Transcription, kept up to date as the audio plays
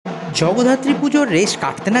জগদ্ধাত্রী পুজোর রেশ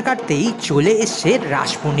কাটতে না কাটতেই চলে এসছে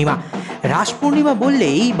রাস পূর্ণিমা। রাস পূর্ণিমা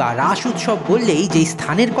বললেই বা রাস উৎসব বললেই যেই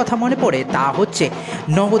স্থানের কথা মনে পড়ে তা হচ্ছে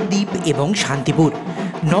নবদ্বীপ এবং শান্তিপুর।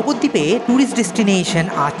 নবদ্বীপে ট্যুরিস্ট ডেস্টিনেশন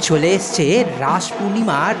আজ চলে এসছে রাস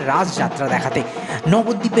পূর্ণিমার রাসযাত্রা দেখাতে।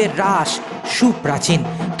 নবদ্বীপের রাস সুপ্রাচীন।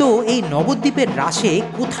 তো এই নবদ্বীপের রাসে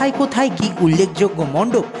কোথায় কোথায় কি উল্লেখযোগ্য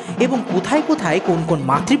মণ্ডপ এবং কোথায় কোথায় কোন কোন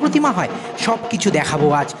মাতৃপ্রতিমা হয় সব কিছু দেখাবো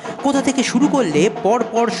আজ। কোথা থেকে শুরু করলে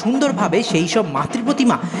পরপর সুন্দরভাবে সেই সব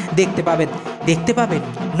মাতৃপ্রতিমা দেখতে পাবেন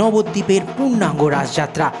নবদ্বীপের পূর্ণাঙ্গ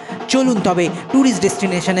রাসযাত্রা। চলুন তবে ট্যুরিস্ট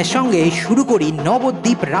ডেস্টিনেশনের সঙ্গে শুরু করি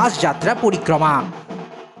নবদ্বীপ রাসযাত্রা পরিক্রমা।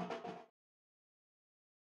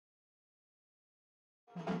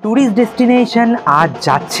 ট্যুরিস্ট ডেস্টিনেশন আজ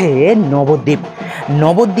যাচ্ছে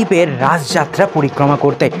নবদ্বীপের রাসযাত্রা পরিক্রমা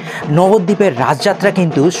করতে। নবদ্বীপের রাসযাত্রা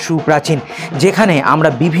কিন্তু সুপ্রাচীন, যেখানে আমরা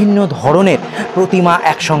বিভিন্ন ধরনের প্রতিমা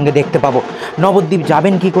একসঙ্গে দেখতে পাবো। নবদ্বীপ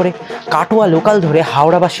যাবেন কি করে? কাটোয়া লোকাল ধরে,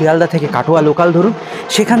 হাওড়া বা শিয়ালদা থেকে কাটোয়া লোকাল ধরুন,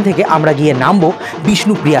 সেখান থেকে আমরা গিয়ে নামবো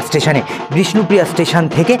বিষ্ণুপ্রিয়া স্টেশনে। বিষ্ণুপ্রিয়া স্টেশন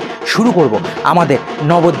থেকে শুরু করব আমাদের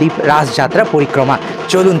নবদ্বীপ রাসযাত্রা পরিক্রমা।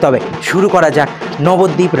 চলুন তবে শুরু করা যাক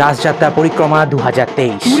নবদ্বীপ রাসযাত্রা পরিক্রমা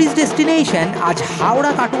 2023। ট্যুরিস্ট ডেস্টিনেশন আজ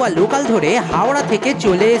হাওড়া কাটোয়া লোকাল ধরে হাওড়া থেকে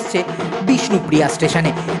চলে এসছে বিষ্ণুপ্রিয়া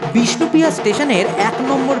স্টেশনে। বিষ্ণুপ্রিয়া স্টেশনের 1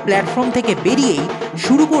 নম্বর প্ল্যাটফর্ম থেকে বেরিয়েই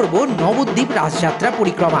শুরু করব নবদ্বীপ রাসযাত্রা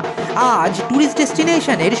পরিক্রমা। আজ ট্যুরিস্ট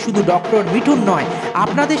ডেস্টিনেশনের শুধু ডক্টর মিঠুন নয়,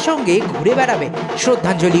 আপনাদের সঙ্গে ঘুরে বেড়াবে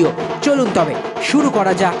শ্রদ্ধাঞ্জলিও। চলুন তবে শুরু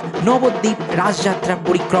করা যাক নবদ্বীপ রাসযাত্রা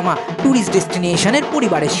পরিক্রমা ট্যুরিস্ট ডেস্টিনেশনের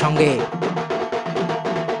পরিবারের সঙ্গে।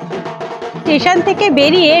 স্টেশন থেকে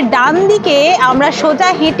বেরিয়ে ডান দিকে আমরা সোজা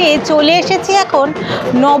হেঁটে চলে এসেছি এখন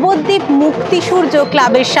নবদ্বীপ মুক্তিসূর্য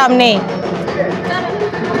ক্লাবের সামনে।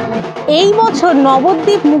 এই বছর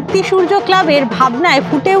নবদ্বীপ মুক্তিসূর্য ক্লাবের ভাবনায়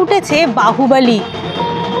ফুটে উঠেছে বাহুবলী।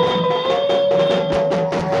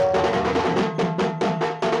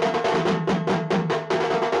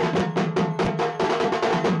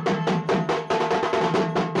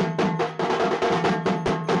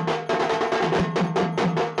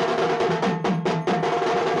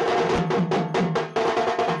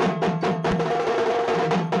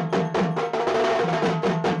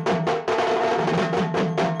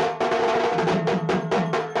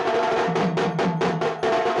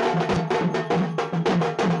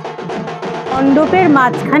 মণ্ডপের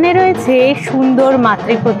মাঝখানে রয়েছে সুন্দর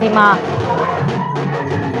মাতৃপ্রতিমা।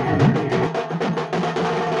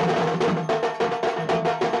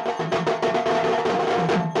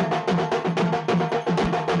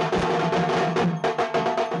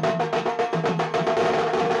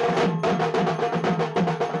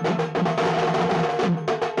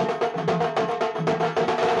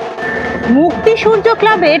 মুক্তিসূর্য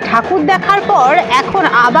ক্লাবে ঠাকুর দেখার পর এখন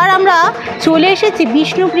আবার আমরা চলে এসেছি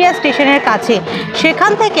বিষ্ণুপ্রিয়া স্টেশনের কাছে।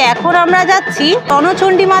 সেখান থেকে এখন আমরা যাচ্ছি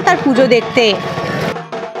রণচণ্ডী মাতার পুজো দেখতে।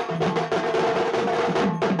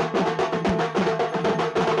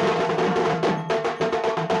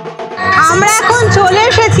 আমরা এখন চলে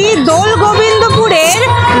এসেছি দোলগোবিন্দপুরের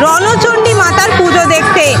রণচণ্ডী মাতার পুজো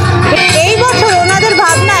দেখতে। এই বছর ওনাদের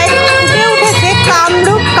ভাবনায় ফুটে উঠেছে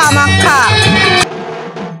কামরূপ কামাখ্যা।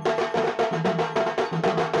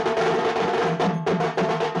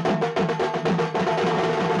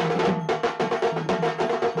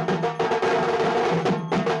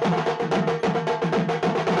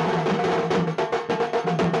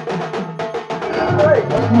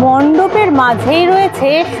 মণ্ডপের মাঝেই রয়েছে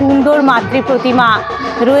সুন্দর মাতৃপ্রতিমা,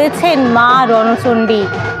 রয়েছেন মা রণচণ্ডী।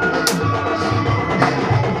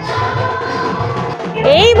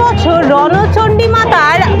 এই বছর রণচণ্ডী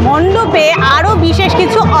মাতার মণ্ডপে আরো বিশেষ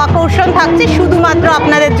কিছু আকর্ষণ থাকছে শুধুমাত্র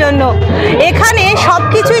আপনাদের জন্য। এখানে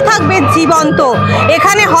সবকিছুই থাকবে জীবন্ত।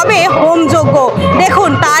 এখানে হবে হোমযজ্ঞ। দেখুন,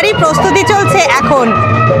 তারই প্রস্তুতি চলছে এখন।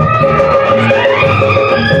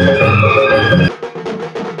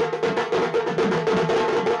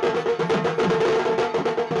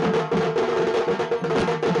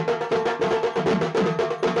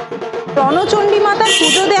 রণচণ্ডী মাতার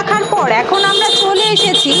পুজো দেখার পর এখন আমরা চলে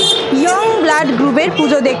এসেছি ইয়ং ব্লাড গ্রুপের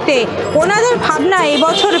পুজো দেখতে। ওনাদের ভাবনা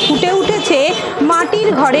এবছর ফুটে উঠেছে মাটির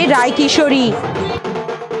ঘরে রায়কিশোরী।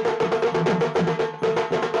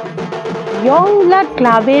 ইয়ং ব্লাড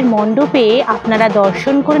ক্লাবের মণ্ডপে আপনারা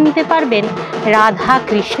দর্শন করে নিতে পারবেন রাধা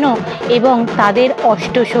কৃষ্ণ এবং তাদের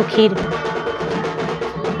অষ্টসখীর।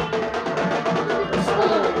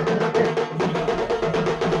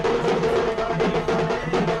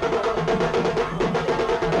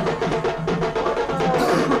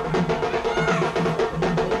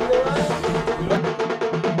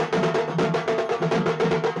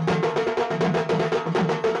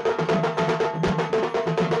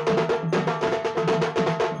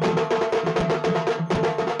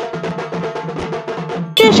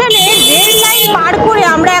 স্টেশনে রেল লাইন পার করে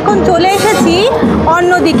আমরা এখন চলে এসেছি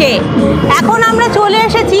অন্যদিকে। এখন আমরা চলে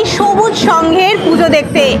এসেছি সবুজ সংঘের পুজো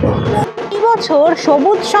দেখতে। এই বছর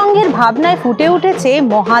সবুজ সংঘের ভাবনায় ফুটে উঠেছে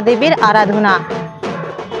মহাদেবের আরাধনা।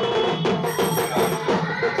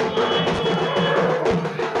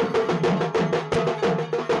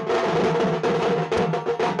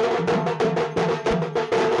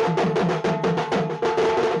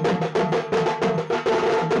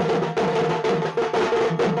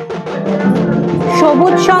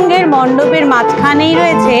 সবুজ সংঘের মণ্ডপের মাঝখানেই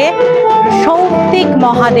রয়েছে সৌপ্তিক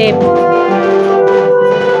মহাদেব।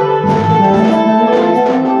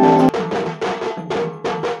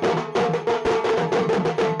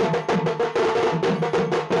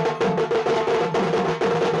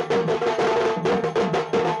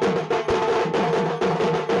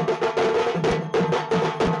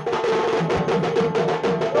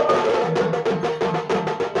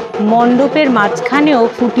 মণ্ডপের মাঝখানেও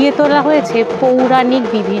ফুটিয়ে তোলা হয়েছে পৌরাণিক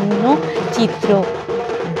বিভিন্ন চিত্র।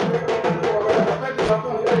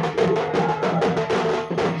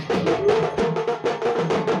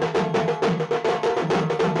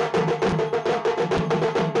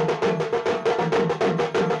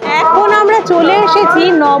 এখন আমরা চলে এসেছি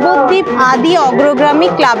নবদ্বীপ আদি অগ্রগামী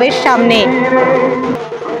ক্লাবের সামনে।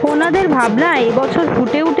 ওনাদের ভাবনায় এবছর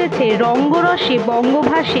ফুটে উঠেছে রঙ্গরসে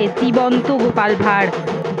বঙ্গভাসে জীবন্ত গোপাল ভাঁড়।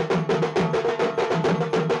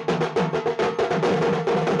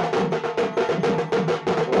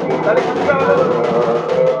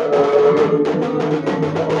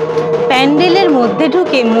 প্যান্ডেলের মধ্যে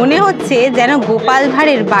ঢুকে মনে হচ্ছে যেন গোপাল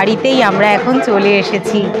ভাঁড়ের বাড়িতেই আমরা এখন চলে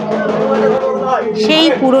এসেছি। সেই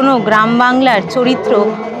পুরনো গ্রাম বাংলার চরিত্র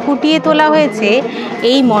ফুটিয়ে তোলা হয়েছে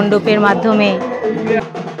এই মণ্ডপের মাধ্যমে।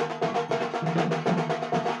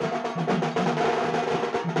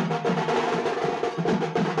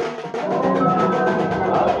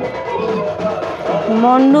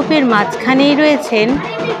 মণ্ডপের মাঝখানেই রয়েছেন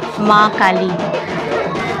মা কালী।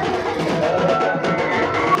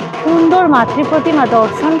 সুন্দর মাতৃ প্রতিমা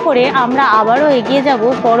দর্শন করে আমরা আবারও এগিয়ে যাব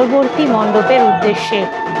পরবর্তী মণ্ডপের উদ্দেশ্যে।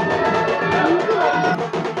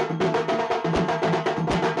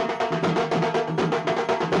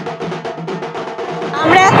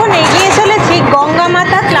 আমরা এখন এগিয়ে চলেছি গঙ্গা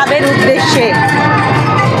মাতা ক্লাবের উদ্দেশ্যে।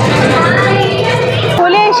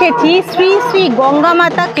 চলে এসেছি শ্রী শ্রী গঙ্গা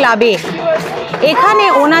মাতা ক্লাবে। এখানে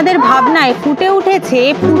ওনাদের ভাবনায় ফুটে উঠেছে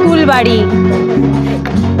পুতুল বাড়ি।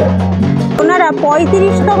 ওনারা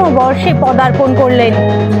 35তম বর্ষে পদার্পণ করলেন।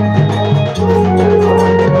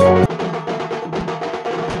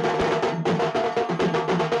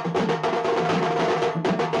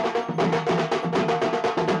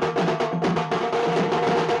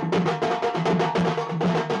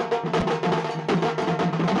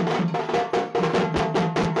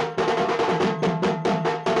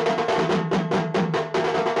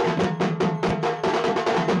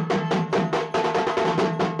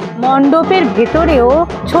 মণ্ডপের ভেতরেও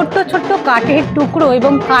ছোট্ট ছোট্ট কাঠের টুকরো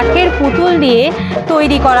এবং কাঠের পুতুল দিয়ে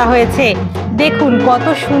তৈরি করা হয়েছে। দেখুন কত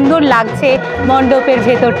সুন্দর লাগছে মণ্ডপের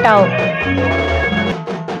ভেতরটাও।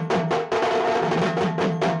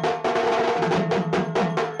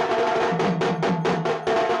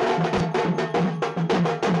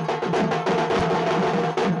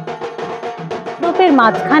 মণ্ডপের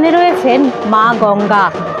মাঝখানে রয়েছেন মা গঙ্গা।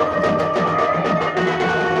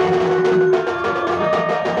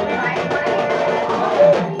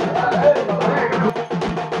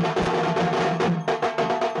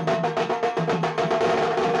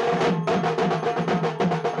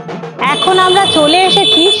 এখন আমরা চলে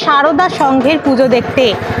এসেছি সারদা সংঘের পুজো দেখতে।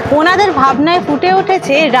 ওনাদের ভাবনায় ফুটে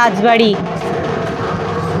উঠেছে রাজবাড়ি।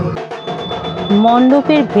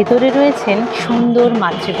 মণ্ডপের ভেতরে রয়েছেন সুন্দর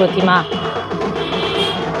মাতৃ প্রতিমা।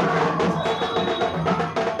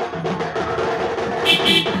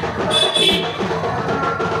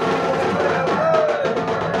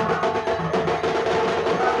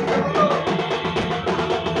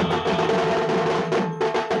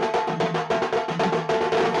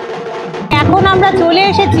 এখন আমরা চলে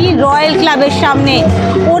এসেছি রয়্যাল ক্লাবের সামনে।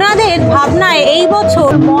 ওনাদের ভাবনায় এই বছর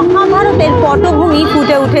মহাভারতের পটভূমি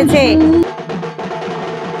ফুটে উঠেছে।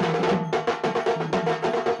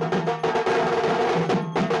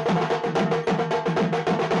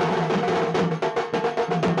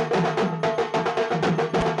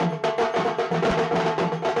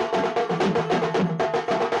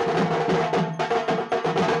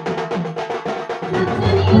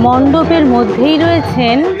 মণ্ডপের মধ্যেই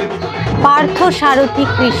রয়েছেন পার্থ সারথী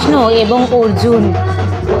কৃষ্ণ এবং অর্জুন।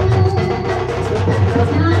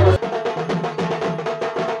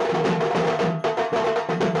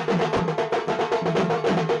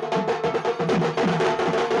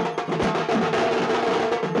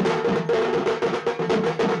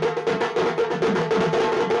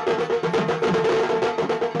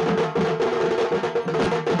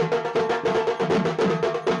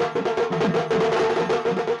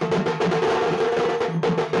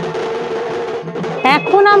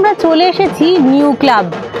 এখন আমরা চলে এসেছি নিউ ক্লাব।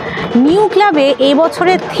 নিউ ক্লাবে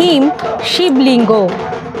এবছরের থিম শিবলিঙ্গ।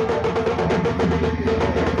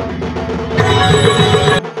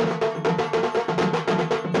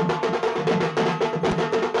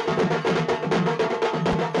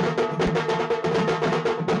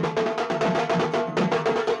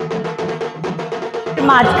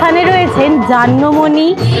 মাঝখানে রয়েছেন জাহ্নমণি,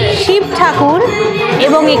 শিব ঠাকুর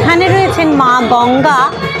এবং এখানে রয়েছেন মা গঙ্গা,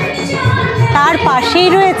 তার পাশেই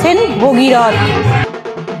রয়েছেন ভগীরথ।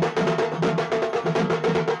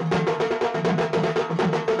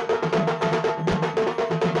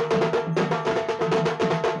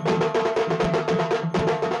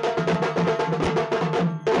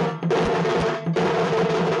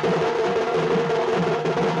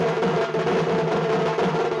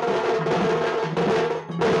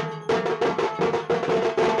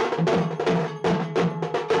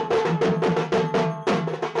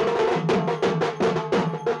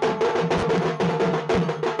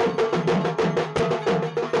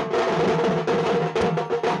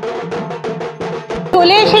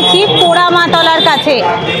 চলে এসেছি পোড়ামাতলার কাছে।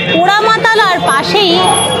 পোড়ামাতলার পাশেই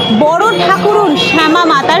বড় ঠাকুরুন শ্যামা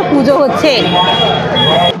মাতার পুজো হচ্ছে।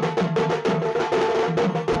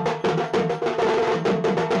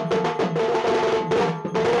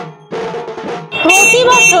 প্রতি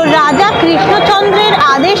বছর রাজা কৃষ্ণচন্দ্রের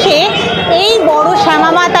আদেশে এই বড়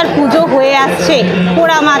শ্যামা মাতার পুজো হয়ে আসছে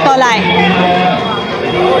পোড়ামাতলায়।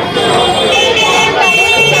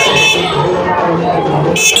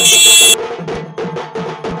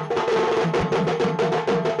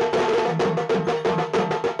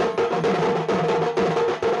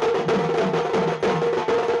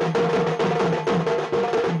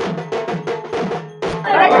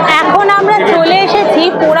 এখন আমরা চলে এসেছি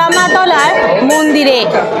পোড়ামাতলার মন্দিরে।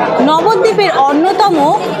 নবদ্বীপের অন্যতম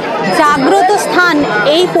জাগ্রত স্থান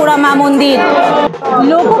এই পোড়ামা মন্দির।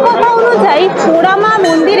 লোককথা অনুযায়ী পোড়ামা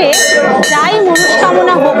মন্দিরে যাই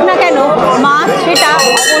মনস্কামনা হোক না কেন, মা সেটা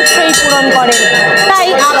অবশ্যই পূরণ করেন। তাই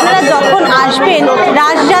আপনারা যখন আসবেন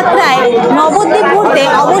রাসযাত্রায় নবদ্বীপ ঘুরতে,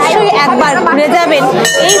 অবশ্যই একবার ঘুরে যাবেন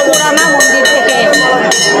এই পোড়ামা মন্দির থেকে।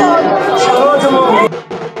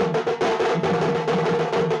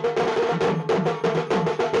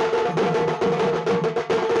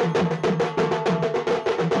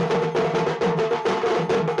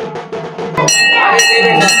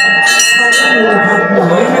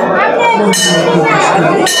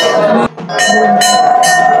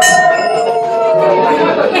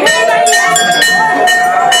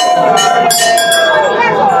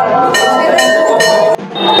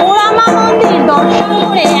 পোড়ামা মন্দির দর্শন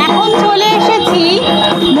করে এখন চলে এসেছি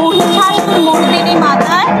মহিষাসুর মর্দিনী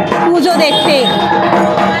মাতার পুজো দেখতে।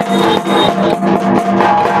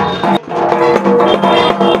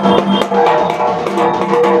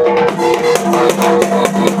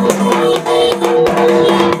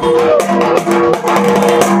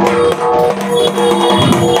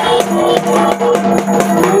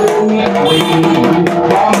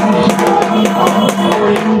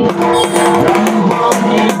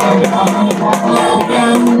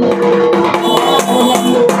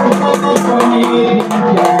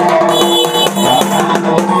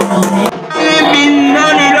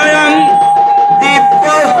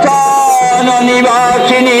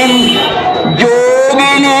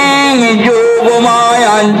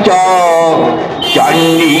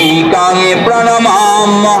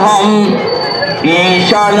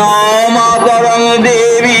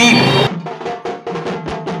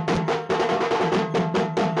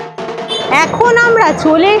 এখন আমরা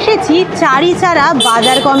চলে এসেছি চারিচারা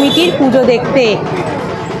বাজার কমিটির পুজো দেখতে।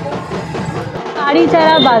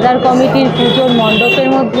 চারিচারা বাজার কমিটির পুজোর মণ্ডপের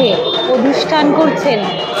মধ্যে অনুষ্ঠান করছেন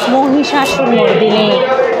মহিষাসুর মর্দিনী।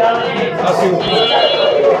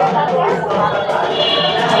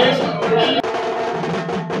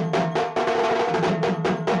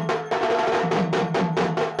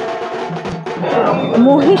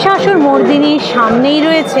 মহিষাসুর মর্দিনীর সামনেই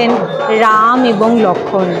রয়েছেন রাম এবং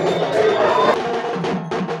লক্ষ্মণ।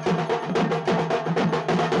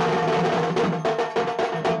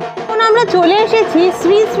 আমরা চলে এসেছি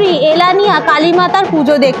শ্রী শ্রী এলানিয়া কালীমাতার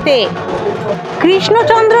পুজো দেখতে।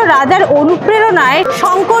 কৃষ্ণচন্দ্র রাজার অনুপ্রেরণায়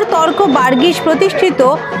শঙ্কর তর্ক বার্গীশ প্রতিষ্ঠিত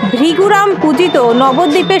ভৃগুরাম পূজিত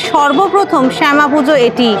নবদ্বীপের সর্বপ্রথম শ্যামা পুজো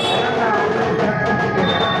এটি।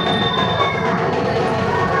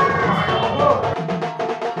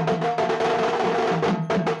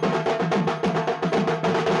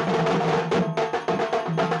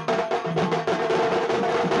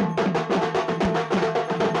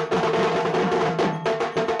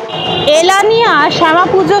 এলানিয়া শ্যামা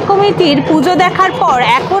পুজো কমিটির পুজো দেখার পর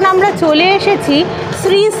এখন আমরা চলে এসেছি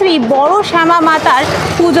শ্রী শ্রী বড় শ্যামা মাতার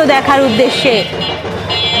পুজো দেখার উদ্দেশ্যে।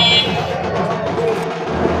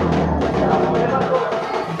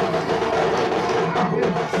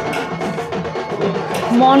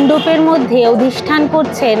 মণ্ডপের মধ্যে অধিষ্ঠান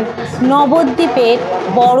করছেন নবদ্বীপের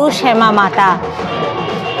বড় শ্যামা মাতা।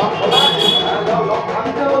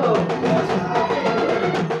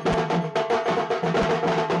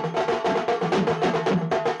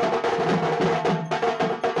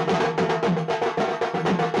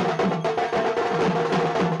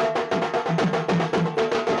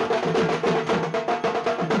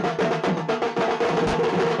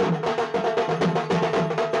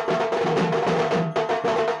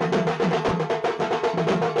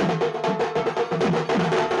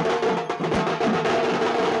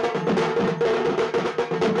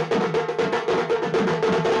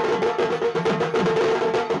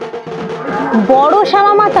 বড়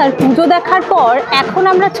শ্যামা মাতার পুজো দেখার পর এখন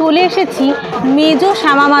আমরা চলে এসেছি মেজ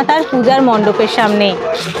শ্যামা মাতার পূজার মণ্ডপের সামনে।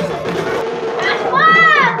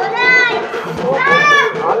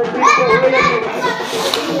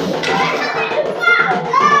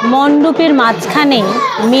 মণ্ডপের মাঝখানে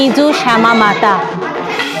মেজ শ্যামা মাতা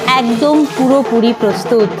একদম পুরোপুরি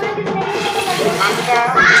প্রস্তুত।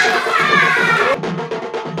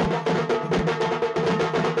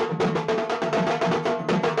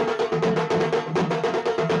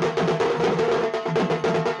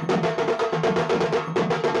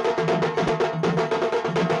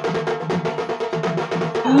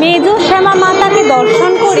 মেজ শ্যামা মাতাকে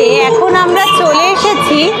দর্শন করে এখন আমরা চলে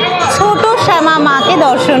এসেছি ছোট শ্যামা মাকে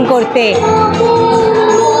দর্শন করতে।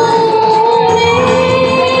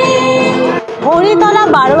 হরিতলা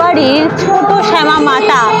বারোয়ারির ছোট শ্যামা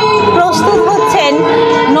মাতা প্রস্তুত হচ্ছেন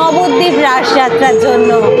নবদ্বীপ রাস যাত্রার জন্য।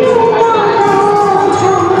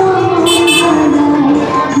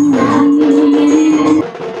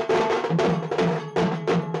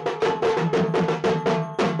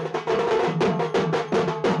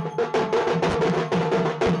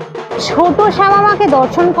 ছোট শ্যামা মাকে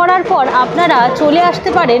দর্শন করার পর আপনারা চলে আসতে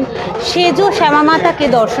পারেন সেজ শ্যামা মাতাকে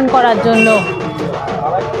দর্শন করার জন্য।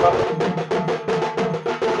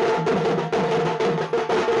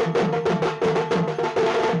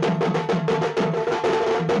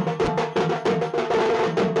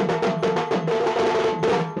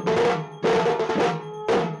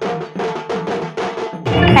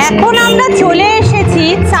 এখন আমরা চলে এসেছি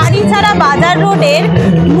চারিচারা বাজার রোডের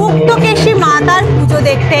মুক্তকেশী মাতার পুজো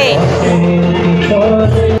দেখতে।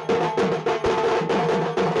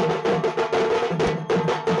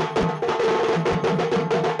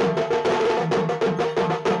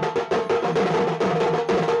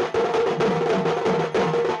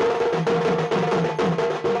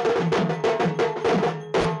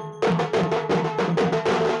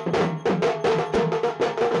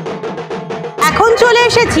 এখন চলে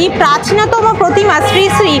এসেছি প্রাচীনতম প্রতিমা শ্রী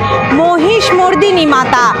শ্রী মহিষমর্দিনী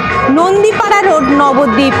মাতা, নন্দীপাড়া রোড,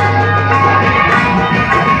 নবদ্বীপ।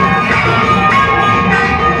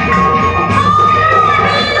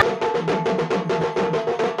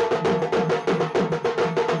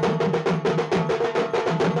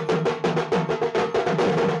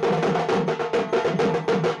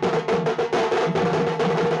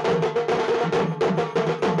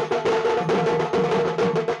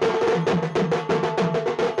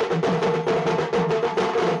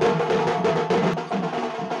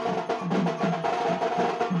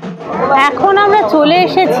 এখন আমরা চলে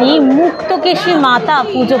এসেছি মুক্তকেশী মাতা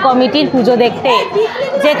পুজো কমিটির পুজো দেখতে,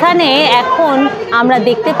 যেখানে এখন আমরা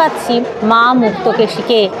দেখতে পাচ্ছি মা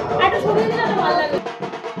মুক্তকেশীকে।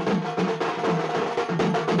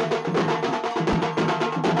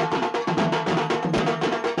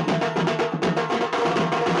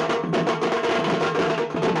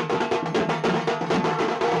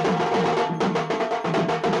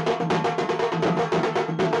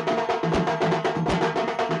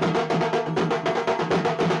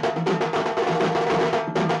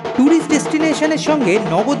 ট্যুরিস্ট ডেস্টিনেশনের সঙ্গে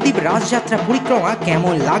নবদ্বীপ রাসযাত্রা পরিক্রমা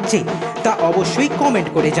কেমন লাগছে তা অবশ্যই কমেন্ট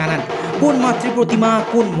করে জানান। কোন মাতৃ প্রতিমা,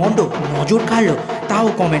 কোন মণ্ডপ নজর কাড়লো তাও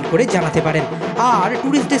কমেন্ট করে জানাতে পারেন। আর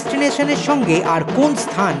ট্যুরিস্ট ডেস্টিনেশনের সঙ্গে আর কোন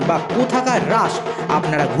স্থান বা কোথাকার রাস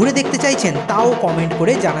আপনারা ঘুরে দেখতে চাইছেন তাও কমেন্ট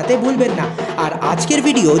করে জানাতে ভুলবেন না। আর আজকের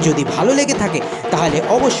ভিডিও যদি ভালো লেগে থাকে তাহলে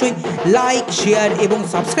অবশ্যই লাইক, শেয়ার এবং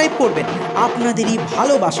সাবস্ক্রাইব করবেন আপনাদেরই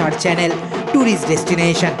ভালোবাসার চ্যানেল ট্যুরিস্ট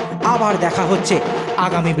ডেস্টিনেশন। আবার দেখা হচ্ছে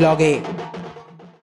আগামী ব্লগে।